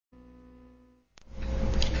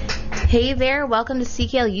Hey there, welcome to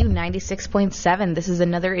CKLU 96.7. This is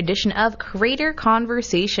another edition of Creator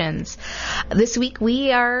Conversations. This week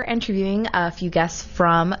we are interviewing a few guests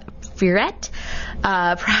from Fierte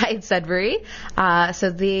Pride Sudbury. So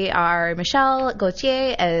they are Michelle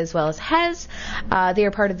Gauthier as well as Hez. They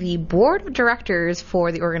are part of the board of directors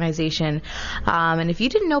for the organization. And if you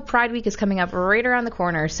didn't know, Pride Week is coming up right around the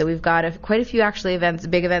corner. So we've got quite a few actually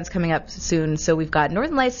big events coming up soon. So we've got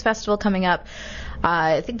Northern Lights Festival coming up.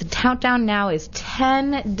 I think the countdown now is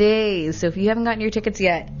 10 days. So if you haven't gotten your tickets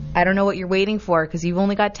yet, I don't know what you're waiting for because you've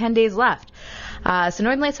only got 10 days left. So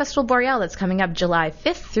Northern Lights Festival Boreal, that's coming up July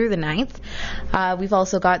 5th through the 9th. We've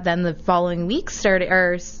also got then the following week,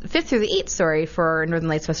 5th through the 8th, for Northern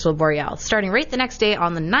Lights Festival Boreal. Starting right the next day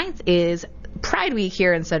on the 9th is Pride Week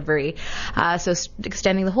here in Sudbury. So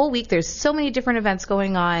extending the whole week, there's so many different events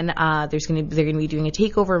going on. They're going to be doing a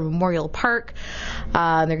takeover of Memorial Park.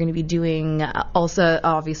 They're going to be doing also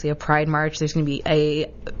obviously a Pride March. There's going to be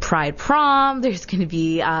a Pride Prom. There's going to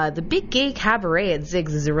be the Big Gay Cabaret at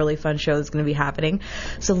Ziggs is a really fun show that's going to be happening.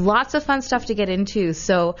 So lots of fun stuff to get into.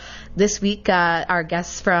 So this week, our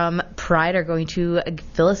guests from Pride are going to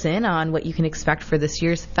fill us in on what you can expect for this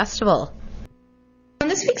year's festival. On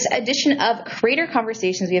this week's edition of Creator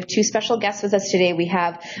Conversations, we have two special guests with us today. We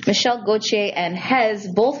have Michelle Gauthier and Hez,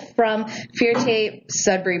 both from Fierte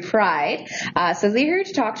Sudbury Pride. So they're here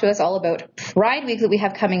to talk to us all about Pride Week that we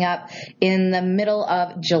have coming up in the middle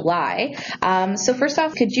of July. So first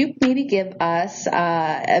off, could you maybe give us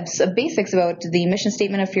some basics about the mission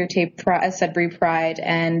statement of Fierte Sudbury Pride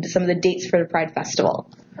and some of the dates for the Pride Festival?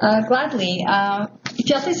 Gladly.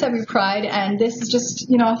 Fierte Sudbury Pride, and this is just,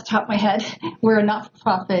 off the top of my head, we're a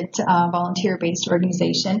not-for-profit, volunteer-based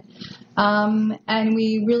organization, and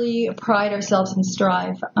we really pride ourselves and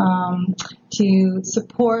strive to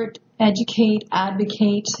support, educate,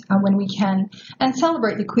 advocate when we can, and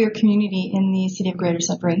celebrate the queer community in the city of Greater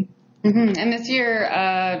Sudbury. Mm-hmm. And this year,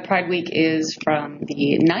 Pride Week is from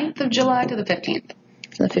the 9th of July to the 15th.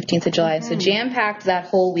 The 15th of July. So jam-packed that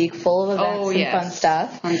whole week full of events and fun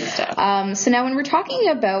stuff. Fun stuff. So now when we're talking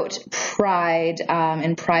about Pride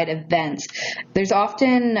and Pride events, there's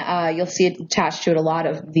often, you'll see it attached to it a lot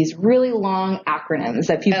of these really long acronyms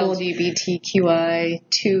that people...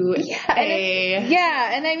 LGBTQI2A.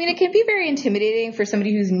 And I mean, it can be very intimidating for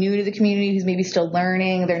somebody who's new to the community, who's maybe still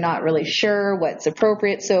learning. They're not really sure what's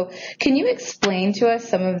appropriate. So can you explain to us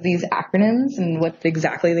some of these acronyms and what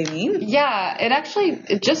exactly they mean? Yeah,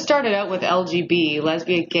 it just started out with LGB,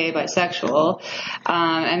 lesbian, gay, bisexual,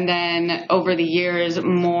 and then over the years,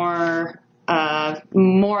 more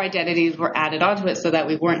identities were added onto it so that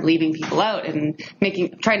we weren't leaving people out and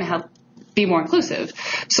trying to help be more inclusive.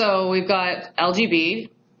 So we've got LGB,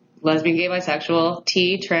 lesbian, gay, bisexual,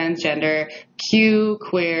 T, transgender, Q,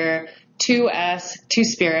 queer, 2S,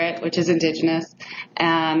 two-spirit, which is indigenous,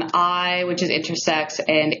 I, which is intersex,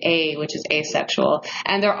 and A, which is asexual.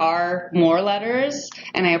 And there are more letters,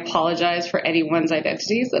 and I apologize for anyone's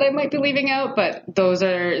identities that I might be leaving out, but those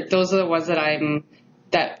are the ones that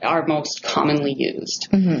are most commonly used.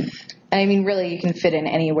 Mm-hmm. I mean, really, you can fit in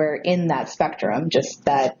anywhere in that spectrum, just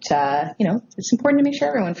that, it's important to make sure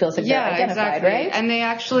everyone feels like they're identified, exactly. right? And they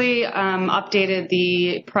actually updated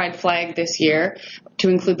the Pride flag this year to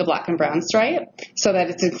include the black and brown stripe so that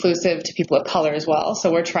it's inclusive to people of color as well.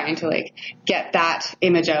 So we're trying to get that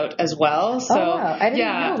image out as well. So wow. I didn't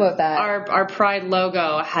know about that. Our Pride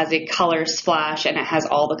logo has a color splash and it has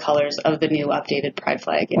all the colors of the new updated Pride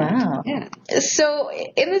flag. Wow. Yeah. So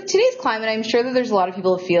in today's climate, I'm sure that there's a lot of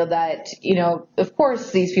people who feel that, of course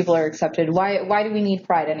these people are accepted. Why do we need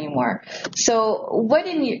Pride anymore? So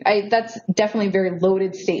that's definitely a very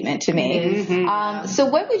loaded statement to me. Mm-hmm. So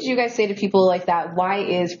what would you guys say to people like that? Why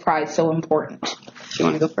is Pride so important? Do you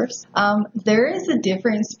want to go first? There is a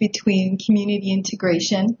difference between community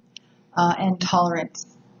integration and tolerance.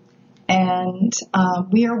 And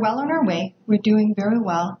we are well on our way. We're doing very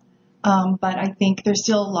well. But I think there's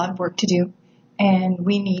still a lot of work to do. And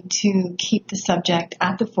we need to keep the subject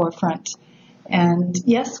at the forefront. And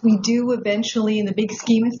yes, we do eventually, in the big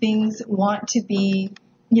scheme of things, want to be,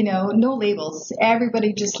 no labels.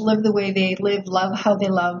 Everybody just live the way they live, love how they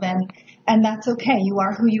love, and that's okay. You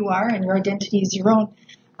are who you are, and your identity is your own.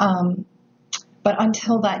 But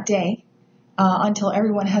until that day, until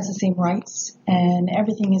everyone has the same rights and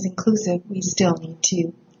everything is inclusive, we still need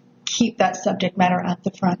to keep that subject matter at the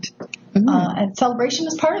front. Mm-hmm. And celebration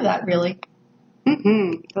is part of that, really.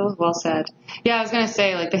 Mm-hmm. That was well said. Yeah, I was going to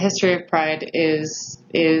say, the history of Pride is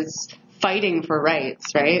fighting for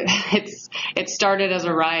rights, right? It started as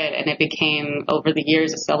a riot and it became over the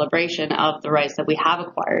years a celebration of the rights that we have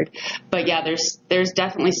acquired. But yeah, there's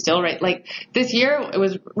definitely still right. Like this year, it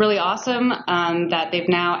was really awesome that they've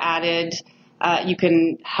now added you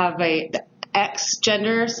can have a X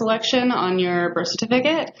gender selection on your birth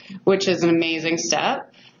certificate, which is an amazing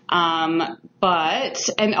step. And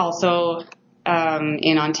also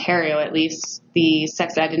in Ontario, at least, the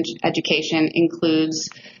sex education includes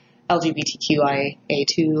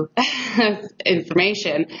LGBTQIA2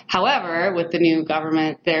 information. However, with the new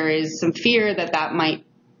government, there is some fear that might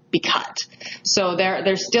be cut. So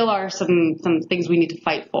there still are some things we need to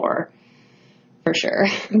fight for sure.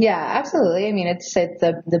 Yeah, absolutely. I mean, it's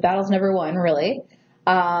the battle's never won, really.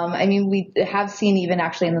 I mean, we have seen even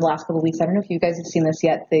actually in the last couple of weeks, I don't know if you guys have seen this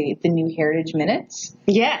yet, the new Heritage Minutes.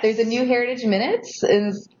 Yeah. There's a new Heritage Minutes.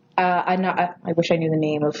 I wish I knew the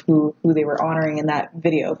name of who they were honoring in that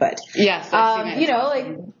video, but yes, I've seen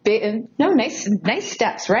it. Nice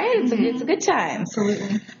steps, right? It's a good time.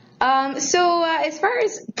 Absolutely. So as far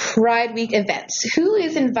as Pride Week events, who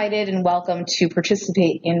is invited and welcome to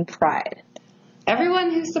participate in Pride?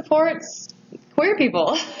 Everyone who supports queer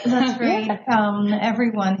people. That's right. Yeah.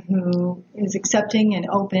 Everyone who is accepting and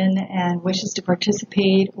open and wishes to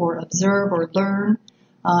participate or observe or learn.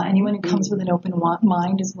 Anyone who comes with an open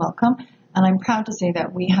mind is welcome. And I'm proud to say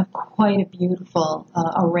that we have quite a beautiful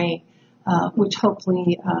array, which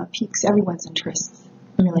hopefully piques everyone's interests,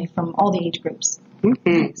 really, from all the age groups.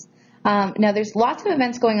 Mm-hmm. Nice. Now, there's lots of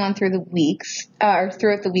events going on through the weeks, or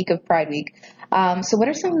throughout the week of Pride Week. So what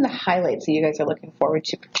are some of the highlights that you guys are looking forward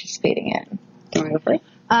to participating in?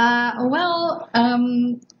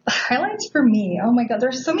 Highlights for me. Oh my God,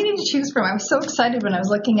 there's so many to choose from. I was so excited when I was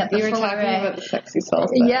looking at the You were full talking array. about the sexy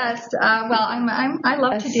salsa. Yes. I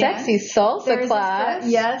love to dance. Sexy salsa There's class.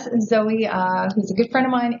 Yes, Zoe, who's a good friend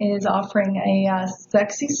of mine, is offering a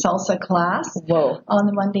sexy salsa class. Whoa. On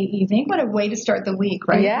the Monday evening. What a way to start the week,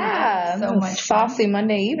 right? Yeah. So much fun. Saucy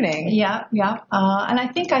Monday evening. Yeah. And I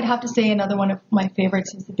think I'd have to say another one of my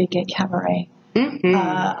favorites is the Big Gay Cabaret. Mm-hmm.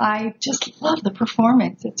 I just love the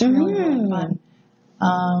performance. It's really fun.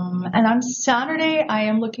 And on Saturday, I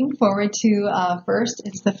am looking forward to, first,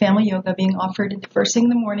 it's the family yoga being offered at the first thing in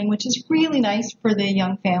the morning, which is really nice for the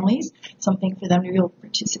young families, something for them to be able to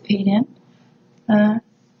participate in.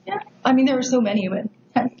 Yeah, I mean, there are so many of it.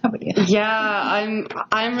 How about you? Yeah,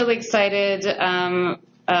 I'm really excited.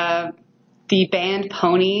 The band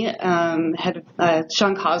Pony, head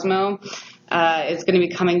Sean Cosmo, is going to be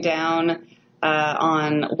coming down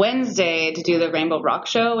on Wednesday to do the Rainbow Rock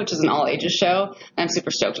Show, which is an all-ages show. I'm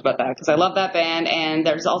super stoked about that because I love that band. And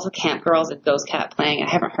there's also Camp Girls at Ghost Cat playing. I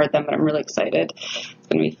haven't heard them, but I'm really excited. It's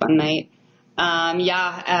going to be a fun night.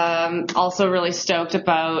 Also really stoked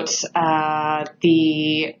about I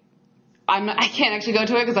can't actually go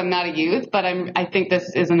to it because I'm not a youth, but I think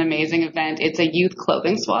this is an amazing event. It's a youth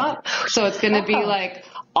clothing swap. So it's going to be like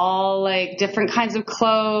all like different kinds of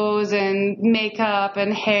clothes and makeup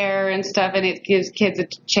and hair and stuff, and it gives kids a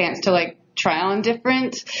chance to like try on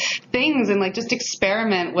different things and like just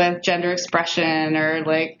experiment with gender expression or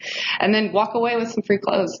like, and then walk away with some free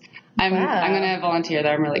clothes. I'm going to volunteer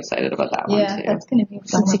there. I'm really excited about that one too. Yeah, that's going to be fun.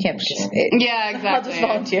 Since you can't participate. Yeah, exactly. I'll just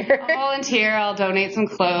volunteer. I'll volunteer. I'll donate some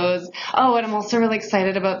clothes. Oh, and I'm also really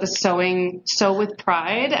excited about the Sew with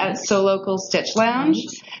Pride at Sew Local Stitch Lounge.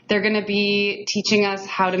 They're going to be teaching us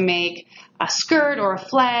how to make a skirt or a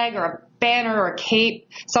flag or a banner or a cape,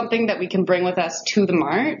 something that we can bring with us to the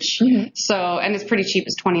march. Mm-hmm. So, and it's pretty cheap.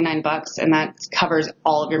 It's $29, and that covers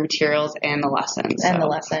all of your materials and the lesson. And the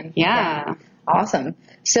lesson. Yeah. Awesome.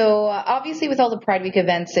 So obviously with all the Pride Week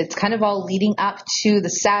events, it's kind of all leading up to the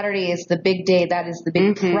Saturday is the big day. That is the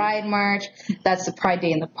big Pride March. That's the Pride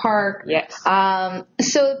Day in the park. Yes.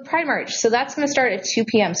 So Pride March. So that's going to start at 2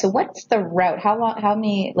 p.m. So what's the route?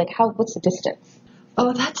 What's the distance?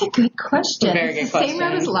 Oh, that's a good question. Very good question. Same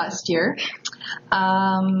route as last year.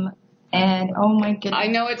 And oh my goodness. I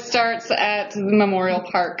know it starts at the Memorial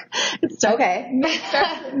Park. It starts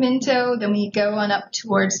at Minto, then we go on up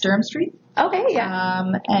towards Durham Street. Okay, yeah.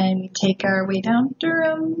 And we take our way down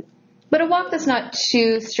Durham. But a walk that's not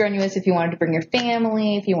too strenuous if you wanted to bring your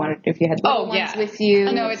family, if you had little ones with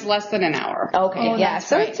you. No, it's less than an hour. Okay, yeah.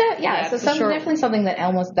 So right. It's definitely something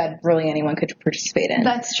that really anyone could participate in.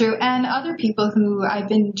 That's true. And other people who I've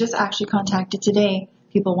been just actually contacted today,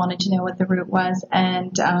 people wanted to know what the route was,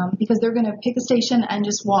 and because they're going to pick a station and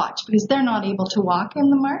just watch, because they're not able to walk in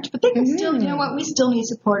the march, but they can still, you know what, we still need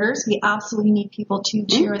supporters. We absolutely need people to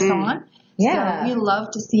cheer us on. Yeah. So we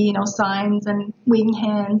love to see, signs and waving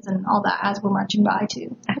hands and all that as we're marching by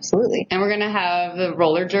too. Absolutely. And we're going to have the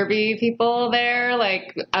roller derby people there,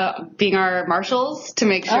 being our marshals to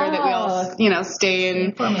make sure that we all, stay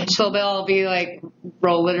in formation. So they'll all be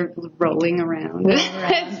rolling around.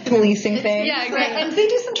 Policing things. Yeah, exactly. And they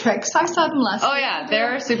do some tricks. I saw them last year. Oh, yeah.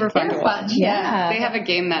 They're super fun to watch. Yeah. They have a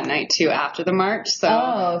game that night too after the march. So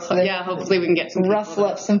hopefully we can get some rustle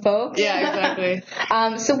up some folks. Yeah, exactly.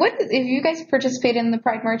 So what, have you guys participated in the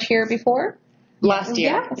Pride March here before? Last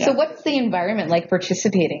year. Yeah. So what's the environment like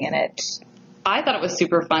participating in it? I thought it was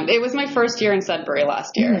super fun. It was my first year in Sudbury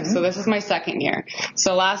last year, so this is my second year.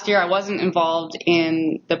 So last year I wasn't involved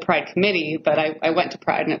in the Pride committee, but I went to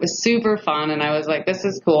Pride and it was super fun. And I was like, this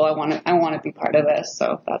is cool. I want to be part of this.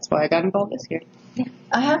 So that's why I got involved this year. Yeah.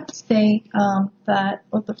 I have to say that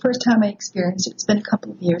the first time I experienced it, it's been a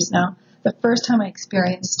couple of years now. The first time I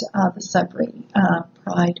experienced the Sudbury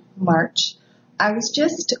Pride March, I was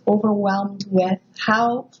just overwhelmed with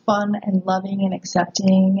how fun and loving and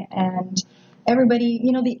accepting and everybody,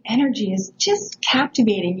 the energy is just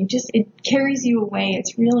captivating. It carries you away.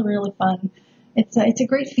 It's really, really fun. It's a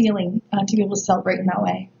great feeling to be able to celebrate in that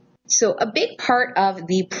way. So a big part of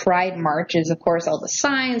the Pride March is, of course, all the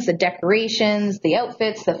signs, the decorations, the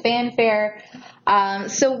outfits, the fanfare.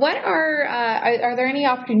 So what are there any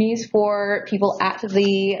opportunities for people at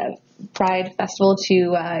the Pride Festival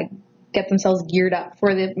to get themselves geared up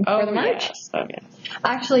for the march? Yes. Oh, yes.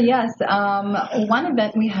 Actually, yes. One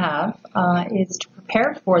event we have is to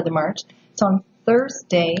prepare for the march. It's on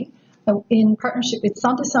Thursday in partnership with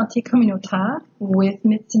Santé Santé Communautaire with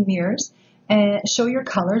Myths and Mirrors. Show Your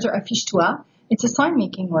Colors, or Affiche-toi. It's a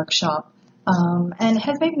sign-making workshop. And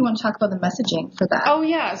Hez, maybe you want to talk about the messaging for that. Oh,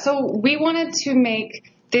 yeah. So we wanted to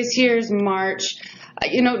make this year's march,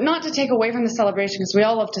 not to take away from the celebration, because we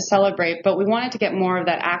all love to celebrate, but we wanted to get more of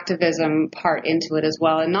that activism part into it as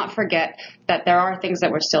well, and not forget that there are things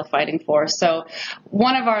that we're still fighting for. So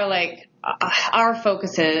one of our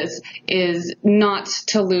focuses is not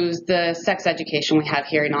to lose the sex education we have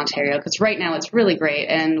here in Ontario, because right now it's really great,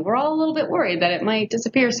 and we're all a little bit worried that it might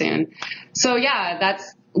disappear soon. So yeah,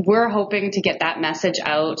 we're hoping to get that message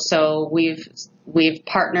out. So we've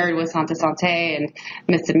partnered with Santé Santé and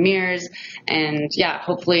Myths and Mirrors, and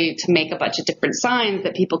hopefully to make a bunch of different signs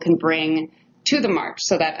that people can bring to the march,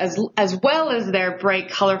 so that as well as their bright,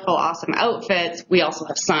 colorful, awesome outfits, we also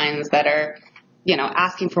have signs that are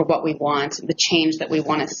asking for what we want, the change that we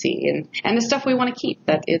want to see, and the stuff we want to keep,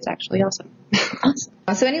 that it's actually awesome. Awesome.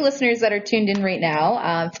 So any listeners that are tuned in right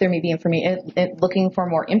now, if there may be looking for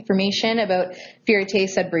more information about Fierte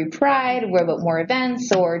Sudbury Pride, or about more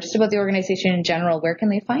events, or just about the organization in general, where can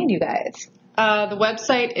they find you guys? The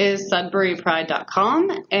website is sudburypride.com,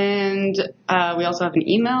 and we also have an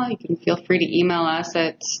email. You can feel free to email us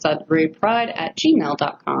at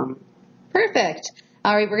sudburypride@gmail.com. Perfect.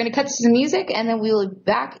 All right, we're going to cut to some music, and then we will be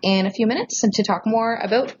back in a few minutes to talk more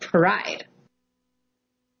about Pride.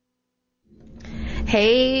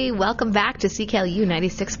 Hey, welcome back to CKLU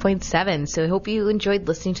 96.7. So I hope you enjoyed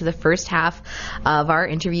listening to the first half of our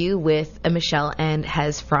interview with Michelle and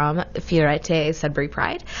Hez from Fierte Sudbury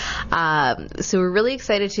Pride. So we're really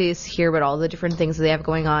excited to hear about all the different things that they have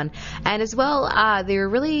going on. And as well, they were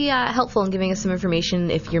really helpful in giving us some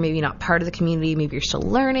information if you're maybe not part of the community, maybe you're still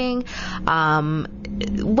learning,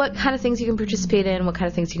 what kind of things you can participate in, what kind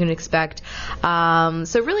of things you can expect.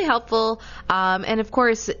 So really helpful. And of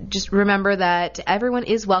course, just remember that everyone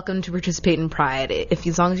is welcome to participate in Pride.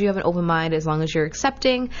 As long as you have an open mind, as long as you're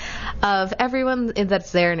accepting of everyone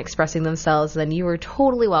that's there and expressing themselves, then you are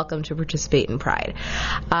totally welcome to participate in Pride.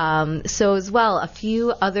 So as well, a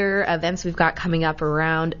few other events we've got coming up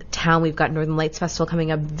around town. We've got Northern Lights Festival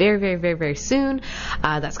coming up very, very, very, very soon.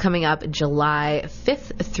 That's coming up July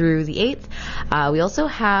 5th through the 8th. We also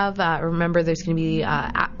have, remember, there's going to be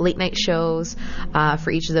late night shows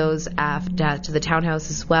for each of those to the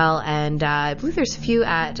townhouse as well. And I believe there's a few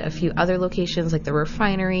at a few other locations like the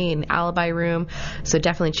Refinery and Alibi Room, so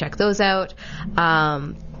definitely check those out.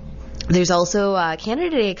 There's also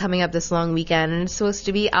Canada Day coming up this long weekend, and it's supposed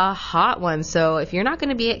to be a hot one. So if you're not going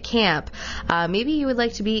to be at camp, maybe you would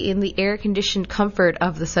like to be in the air-conditioned comfort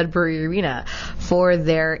of the Sudbury Arena for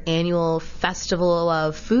their annual festival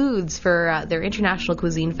of foods, for their International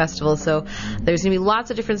Cuisine Festival. So there's going to be lots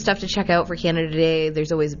of different stuff to check out for Canada Day.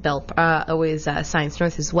 There's always Science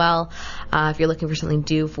North as well. If you're looking for something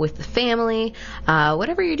to do with the family,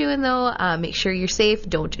 whatever you're doing though, make sure you're safe.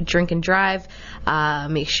 Don't drink and drive.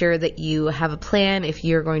 Make sure that that you have a plan. If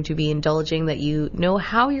you're going to be indulging, that you know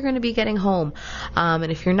how you're going to be getting home.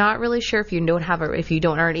 And if you're not really sure, if you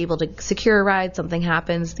aren't able to secure a ride, something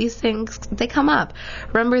happens, these things, they come up.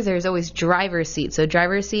 Remember, there's always driver's seat. So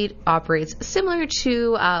driver's seat operates similar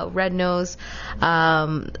to Red Nose,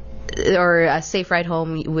 or Safe Ride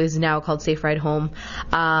Home was now called Safe Ride Home.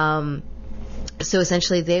 So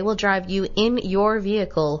essentially, they will drive you in your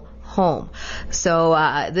vehicle home.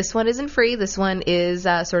 So this one isn't free. This one is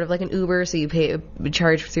sort of like an Uber, so you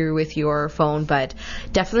charge through with your phone, but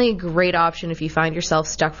definitely a great option if you find yourself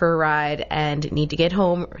stuck for a ride and need to get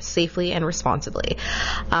home safely and responsibly.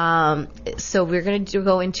 So we're going to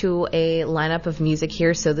go into a lineup of music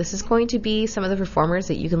here. So this is going to be some of the performers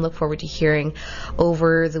that you can look forward to hearing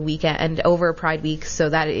over the weekend and over Pride Week. So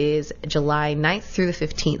that is July 9th through the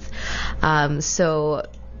 15th. So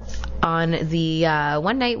on the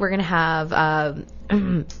one night, we're going to have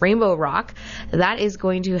Rainbow Rock. That is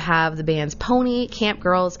going to have the bands Pony, Camp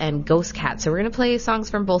Girls, and Ghost Cat. So we're going to play songs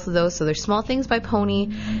from both of those. So there's Small Things by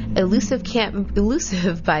Pony, Elusive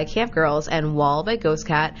by Camp Girls, and Wall by Ghost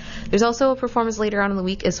Cat. There's also a performance later on in the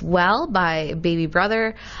week as well by Baby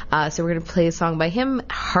Brother. So we're going to play a song by him,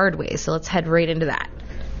 Hard Way. So let's head right into that.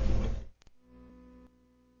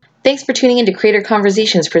 Thanks for tuning in to Creator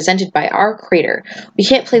Conversations presented by Our Creator. We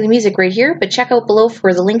can't play the music right here, but check out below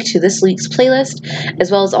for the link to this week's playlist,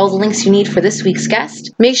 as well as all the links you need for this week's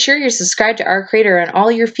guest. Make sure you're subscribed to Our Creator on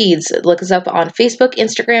all your feeds. Look us up on Facebook,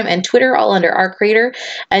 Instagram, and Twitter, all under Our Creator,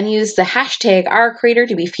 and use the hashtag Our Creator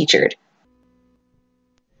to be featured.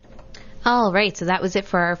 All right, so that was it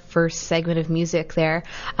for our first segment of music there.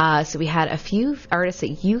 So we had a few artists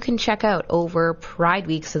that you can check out over Pride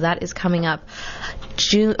Week. So that is coming up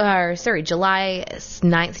July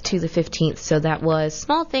 9th to the 15th. So that was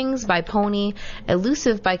Small Things by Pony,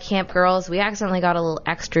 Elusive by Camp Girls. We accidentally got a little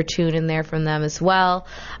extra tune in there from them as well.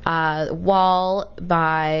 Wall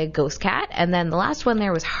by Ghost Cat. And then the last one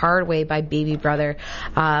there was Hard Way by Baby Brother.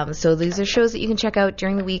 So these are shows that you can check out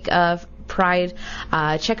during the week of Pride.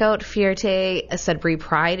 Check out Fierte Sudbury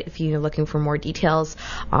Pride if you're looking for more details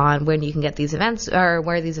on when you can get these events or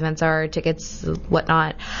where these events are, tickets,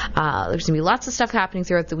 whatnot. There's going to be lots of stuff happening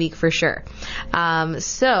throughout the week for sure.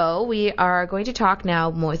 So we are going to talk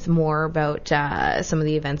now with more about some of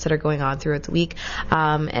the events that are going on throughout the week.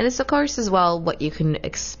 And it's of course as well what you can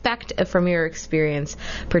expect from your experience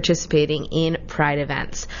participating in Pride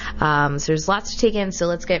events. So there's lots to take in, so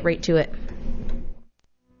let's get right to it.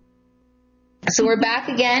 So we're back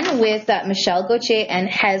again with Michelle Gauthier and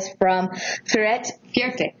Hez from Fierte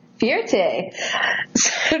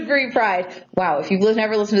Sudbury Pride. Wow, if you've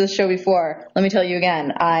never listened to this show before, let me tell you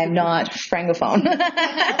again, I'm not francophone.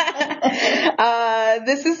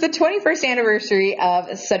 This is the 21st anniversary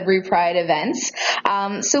of Sudbury Pride events.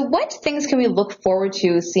 So what things can we look forward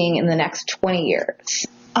to seeing in the next 20 years?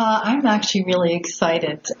 I'm actually really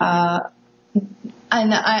excited.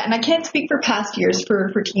 And I can't speak for past years, for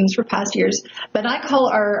teams for past years, but I call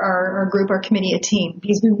our group, our committee, a team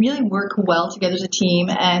because we really work well together as a team,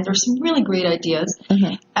 and there's some really great ideas.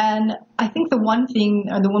 Mm-hmm. And I think the one thing,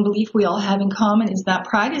 or the one belief we all have in common is that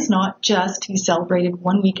Pride is not just to be celebrated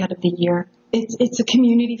one week out of the year. It's a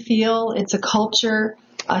community feel, it's a culture,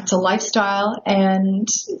 it's a lifestyle, and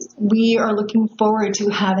we are looking forward to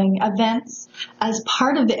having events as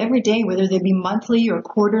part of the everyday, whether they be monthly or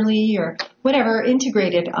quarterly or whatever,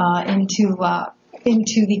 integrated into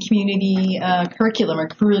the community curriculum or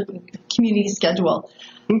community schedule.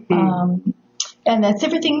 Mm-hmm. And that's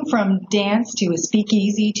everything from dance to a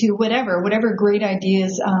speakeasy to whatever great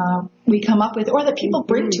ideas we come up with or that people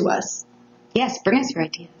bring to us. Yes, bring us your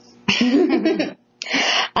ideas.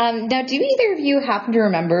 Now, do either of you happen to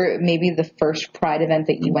remember maybe the first Pride event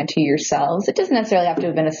that you went to yourselves? It doesn't necessarily have to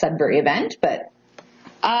have been a Sudbury event, but...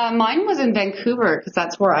 Mine was in Vancouver because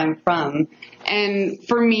that's where I'm from. And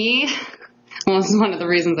for me, well, this is one of the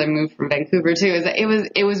reasons I moved from Vancouver too, is that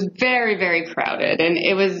it was very, very crowded, and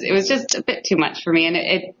it was just a bit too much for me, and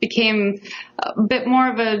it became a bit more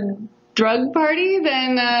of a drug party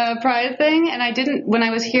than a Pride thing. And when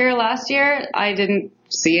I was here last year, I didn't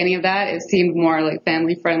see any of that. It seemed more like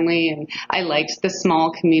family friendly, and I liked the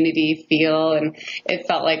small community feel, and it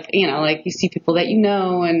felt like, like you see people that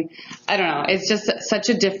and I don't know, it's just such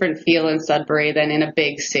a different feel in Sudbury than in a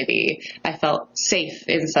big city. I felt safe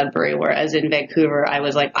in Sudbury, whereas in Vancouver, I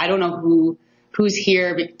was like, I don't know who's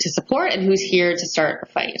here to support and who's here to start a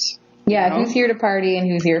fight. Yeah, who's here to party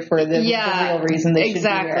and who's here for the real reason they should be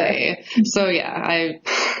there. So yeah, I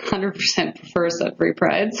 100% prefer Sudbury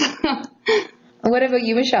Prides. What about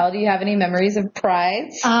you, Michelle? Do you have any memories of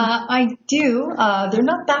Prides? I do. They're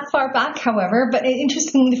not that far back, however, but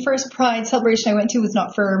interestingly, the first Pride celebration I went to was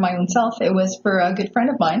not for my own self. It was for a good friend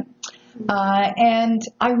of mine. And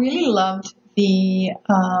I really loved the,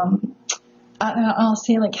 I'll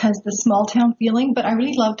say like has the small town feeling, but I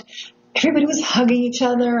really loved everybody was hugging each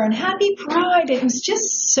other and happy Pride. It was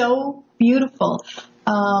just so beautiful.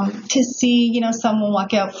 To see, someone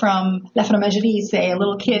walk out from La Fromagerie, say, a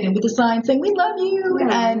little kid, and with a sign saying, "We love you,"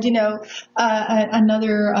 and,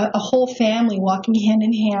 a whole family walking hand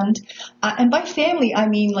in hand. And by family, I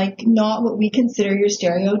mean, like, not what we consider your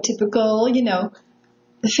stereotypical,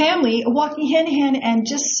 the family walking hand in hand and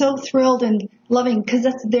just so thrilled and loving, because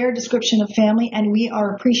that's their description of family, and we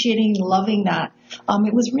are appreciating and loving that.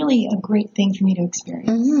 It was really a great thing for me to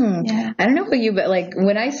experience. Mm-hmm. Yeah. I don't know about you, but like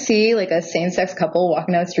when I see like a same-sex couple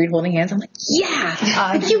walking down the street holding hands, I'm like,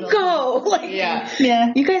 yeah, you go. Like,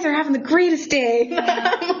 yeah, you guys are having the greatest day.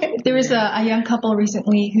 Yeah. There was a young couple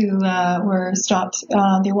recently who were stopped.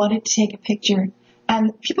 They wanted to take a picture.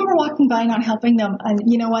 And people were walking by not helping them. And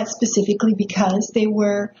you know what? Specifically because they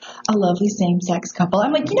were a lovely same-sex couple.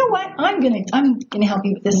 I'm like, you know what? I'm gonna help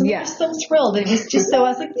you with this. And we were so thrilled. It was just so, I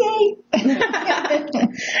was like, yay.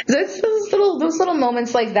 So it's those little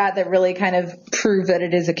moments like that really kind of prove that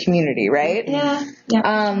it is a community, right? Yeah.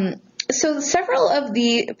 So several of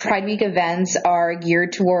the Pride Week events are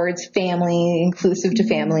geared towards family, inclusive to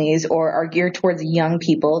families, or are geared towards young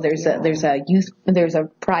people. There's a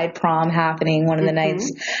Pride prom happening one of the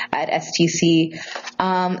nights at STC.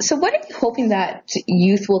 So what are you hoping that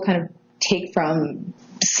youth will kind of take from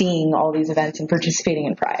seeing all these events and participating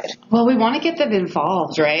in Pride? Well, we want to get them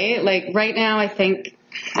involved, right? Like right now,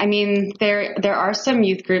 there are some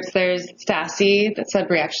youth groups. There's STACY, the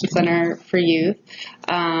Sudbury Action Center for Youth,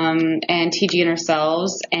 and TG and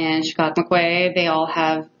Ourselves, and Chicago McQuay. They all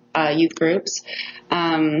have youth groups.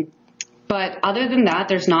 But other than that,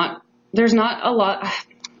 there's not a lot.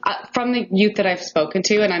 From the youth that I've spoken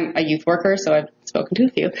to, and I'm a youth worker, so I've spoken to a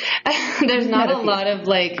few, there's not a lot of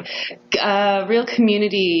real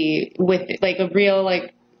community with a real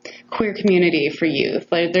queer community for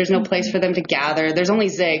youth. Like, there's no place for them to gather. There's only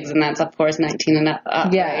Ziggs, and that's of course 19 and up,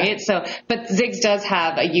 right? So, but Ziggs does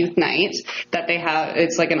have a youth night that they have.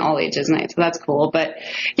 It's like an all ages night, so that's cool. But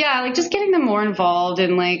yeah, just getting them more involved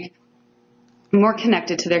and more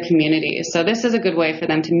connected to their community. So this is a good way for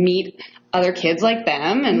them to meet other kids like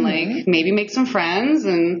them and maybe make some friends,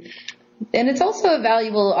 and it's also a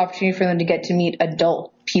valuable opportunity for them to get to meet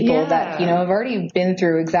adult people that, have already been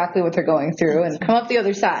through exactly what they're going through and come up the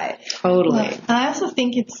other side. Totally. Well, I also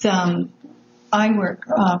think it's, I work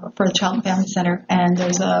for the Child and Family Center, and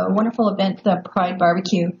there's a wonderful event, the Pride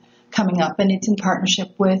Barbecue, coming up, and it's in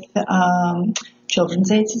partnership with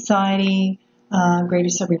Children's Aid Society, Greater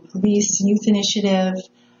Sudbury Police Youth Initiative,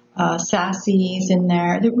 SASSY's in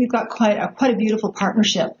there. We've got quite a beautiful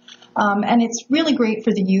partnership. And it's really great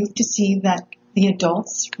for the youth to see that the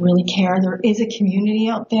adults really care. There is a community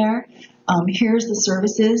out there. Here's the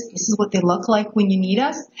services. This is what they look like when you need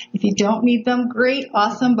us. If you don't need them, great,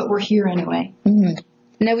 awesome, but we're here anyway. Mm-hmm.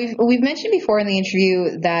 Now, we've mentioned before in the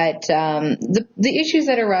interview that the issues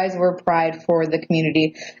that arise over Pride for the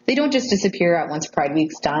community, they don't just disappear at once Pride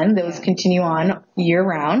Week's done. Those continue on year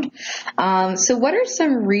round. So what are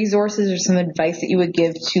some resources or some advice that you would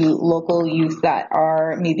give to local youth that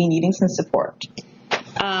are maybe needing some support?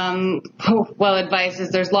 Well, advice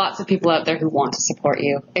is there's lots of people out there who want to support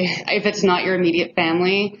you. If it's not your immediate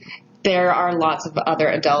family, there are lots of other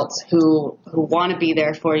adults who want to be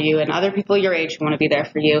there for you, and other people your age who want to be there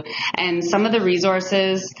for you. And some of the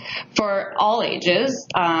resources for all ages,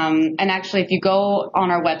 and actually if you go on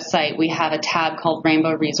our website, we have a tab called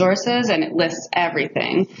Rainbow Resources, and it lists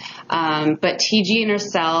everything. But TG and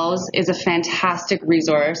Ourselves is a fantastic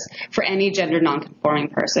resource for any gender nonconforming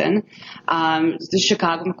person. The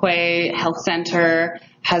Chicago McQuay Health Center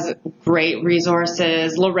has great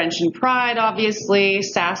resources. Laurentian Pride, obviously,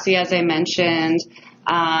 SASSY, as I mentioned,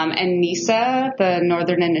 and NISA, the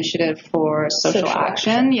Northern Initiative for Social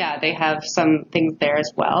Action. Yeah, they have some things there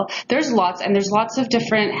as well. There's lots of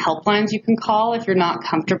different helplines you can call if you're not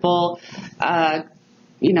comfortable,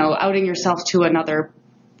 outing yourself to another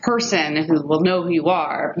person who will know who you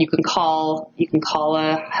are. You can call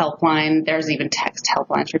a helpline. There's even text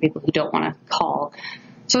helplines for people who don't want to call.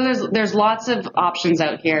 So there's lots of options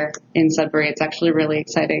out here in Sudbury. It's actually really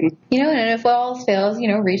exciting. And if all else fails,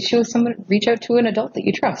 reach out to an adult that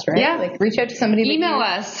you trust, right? Yeah. Reach out to somebody. Email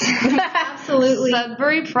us. Absolutely.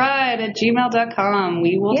 SudburyPride@gmail.com.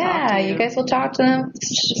 We will talk to you. Yeah, you guys will talk to them,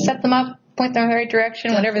 set them up, point them in the right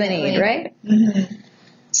direction, whatever they need, right? Mm-hmm.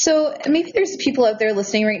 So maybe there's people out there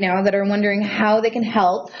listening right now that are wondering how they can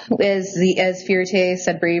help as Fierte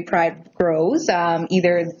Sudbury Pride grows,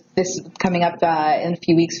 either this coming up in a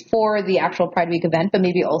few weeks for the actual Pride Week event, but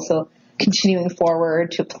maybe also continuing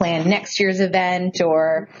forward to plan next year's event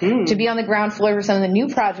or to be on the ground floor for some of the new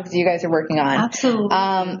projects you guys are working on.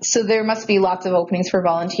 Absolutely. So there must be lots of openings for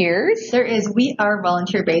volunteers. There is. We are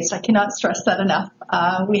volunteer based. I cannot stress that enough.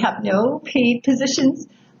 We have no paid positions,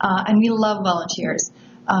 and we love volunteers.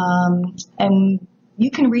 And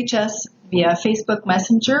you can reach us via Facebook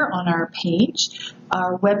Messenger on our page,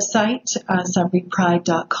 our website,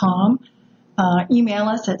 sudburypride.com. Email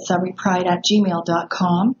us at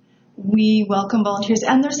sudburypride@gmail.com. We welcome volunteers,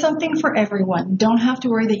 and there's something for everyone. Don't have to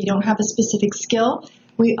worry that you don't have a specific skill.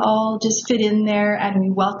 We all just fit in there, and we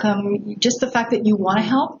welcome. Just the fact that you want to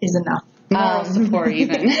help is enough. Moral support,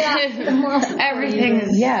 even. Everything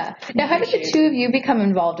is. Yeah. Now, how did the two of you become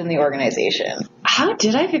involved in the organization? How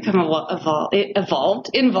did I become involved?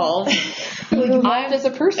 Involved as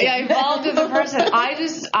a person. Yeah, involved as a person. I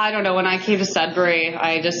don't know. When I came to Sudbury,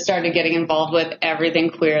 I just started getting involved with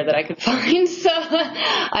everything queer that I could find. So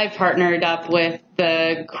I partnered up with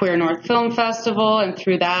the Queer North Film Festival, and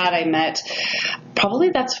through that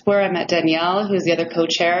that's where I met Danielle, who's the other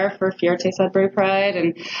co-chair for Fierte Sudbury Pride,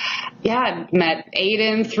 and I met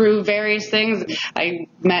Aiden through various things. I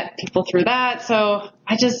met people through that, so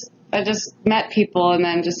I just met people and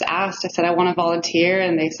then just asked. I said, I want to volunteer,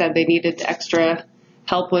 and they said they needed extra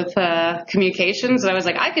help with communications, and I was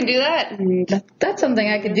like, I can do that. And that's something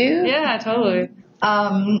I could do. Yeah, totally.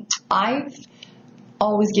 I've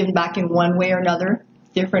always given back in one way or another,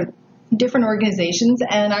 different organizations,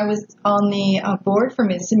 and I was on the board for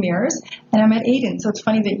Ms. Samir's, and I met Aiden. So it's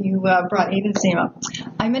funny that you brought Aiden's name up.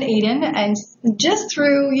 I met Aiden, and just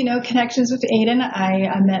through connections with Aiden,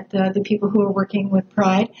 I met the people who were working with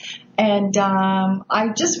Pride, and I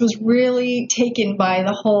just was really taken by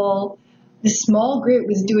the small group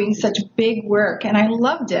was doing such big work, and I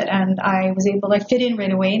loved it, and I fit in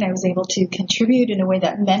right away, and I was able to contribute in a way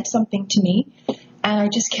that meant something to me. And I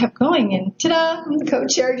just kept going, and ta-da, I'm the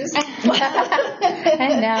co-chair.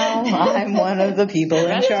 And now I'm one of the people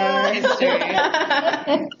in charge.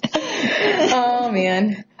 Oh,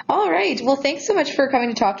 man. All right. Well, thanks so much for coming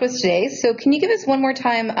to talk to us today. So can you give us one more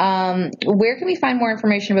time, where can we find more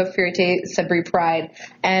information about Fierte Sudbury Pride,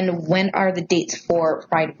 and when are the dates for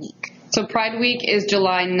Pride Week? So Pride Week is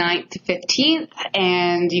July 9th to 15th,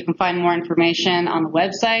 and you can find more information on the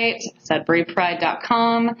website,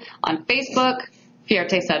 sudburypride.com, on Facebook,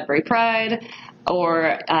 Fierte Sudbury Pride,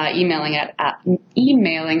 or emailing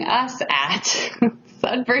us at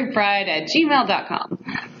sudburypride@gmail.com.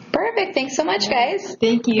 Perfect. Thanks so much, guys.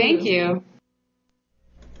 Thank you. Thank you.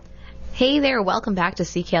 Hey there, welcome back to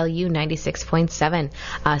CKLU 96.7.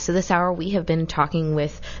 So this hour we have been talking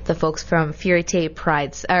with the folks from Fierte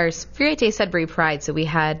Sudbury Pride. So we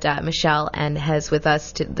had Michelle and Hez with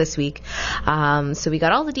us this week. So we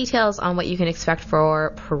got all the details on what you can expect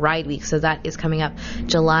for Pride Week. So that is coming up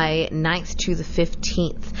July 9th to the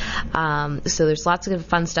 15th. So there's lots of good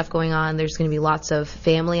fun stuff going on. There's going to be lots of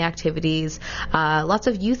family activities, lots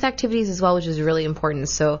of youth activities as well, which is really important.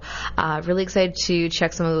 So really excited to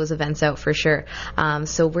check some of those events out for sure.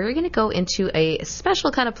 So we're going to go into a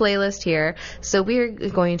special kind of playlist here. So we're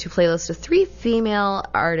going to playlist of 3 female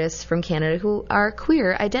artists from Canada who are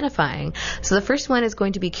queer identifying. So the first one is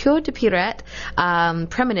going to be Fierte Pride,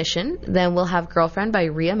 Premonition. Then we'll have Girlfriend by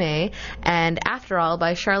Rhea May, and After All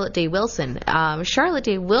by Charlotte Day Wilson. Charlotte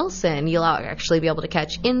Day Wilson you'll actually be able to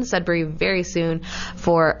catch in Sudbury very soon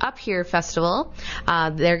for Up Here Festival.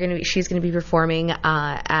 She's going to be performing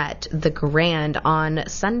at the Grand on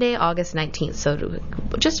Sunday, August 19th. So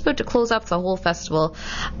just about to close up the whole festival.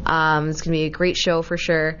 It's going to be a great show for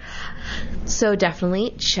sure. So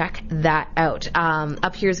definitely check that out.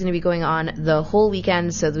 Up Here is going to be going on the whole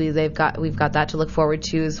weekend. So we've got that to look forward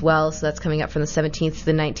to as well. So that's coming up from the 17th to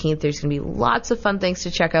the 19th. There's going to be lots of fun things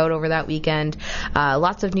to check out over that weekend.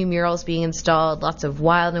 Lots of new murals being installed. Lots of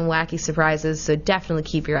wild and wacky surprises. So definitely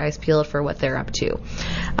keep your eyes peeled for what they're up to. You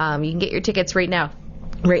can get your tickets right now.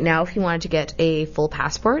 Right now, if you wanted to get a full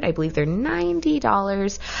passport, I believe they're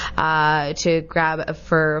 $90 to grab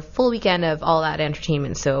for a full weekend of all that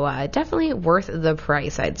entertainment. So definitely worth the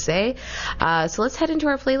price, I'd say. So let's head into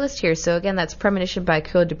our playlist here. So again, that's Premonition by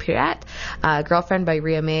Fierte Pride, Girlfriend by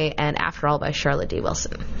Rhea May, and After All by Charlotte Day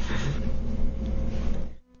Wilson.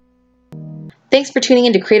 Thanks for tuning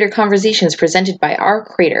in to Creator Conversations presented by Our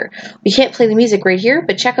Creator. We can't play the music right here,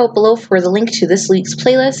 but check out below for the link to this week's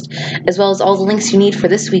playlist, as well as all the links you need for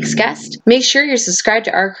this week's guest. Make sure you're subscribed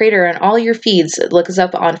to Our Creator on all your feeds. Look us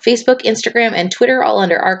up on Facebook, Instagram, and Twitter, all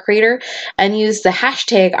under Our Creator, and use the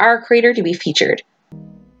hashtag Our Creator to be featured.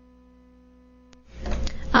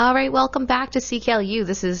 All right, welcome back to CKLU.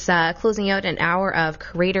 This is closing out an hour of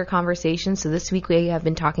Creator Conversations. So this week we have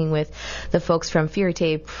been talking with the folks from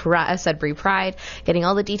Fierte Sudbury Pride, getting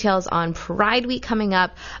all the details on Pride Week coming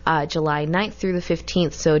up July 9th through the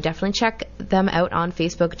 15th. So definitely check them out on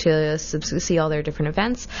Facebook to see all their different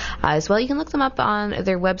events. As well, you can look them up on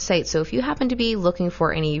their website. So if you happen to be looking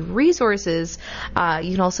for any resources,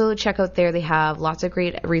 you can also check out there. They have lots of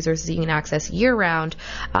great resources you can access year-round,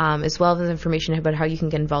 as well as information about how you can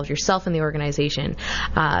get involved yourself in the organization.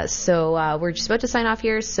 So we're just about to sign off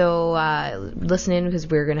here, so listen in because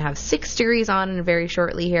we're going to have 6 series on very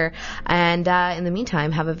shortly here. And in the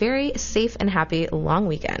meantime, have a very safe and happy long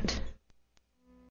weekend.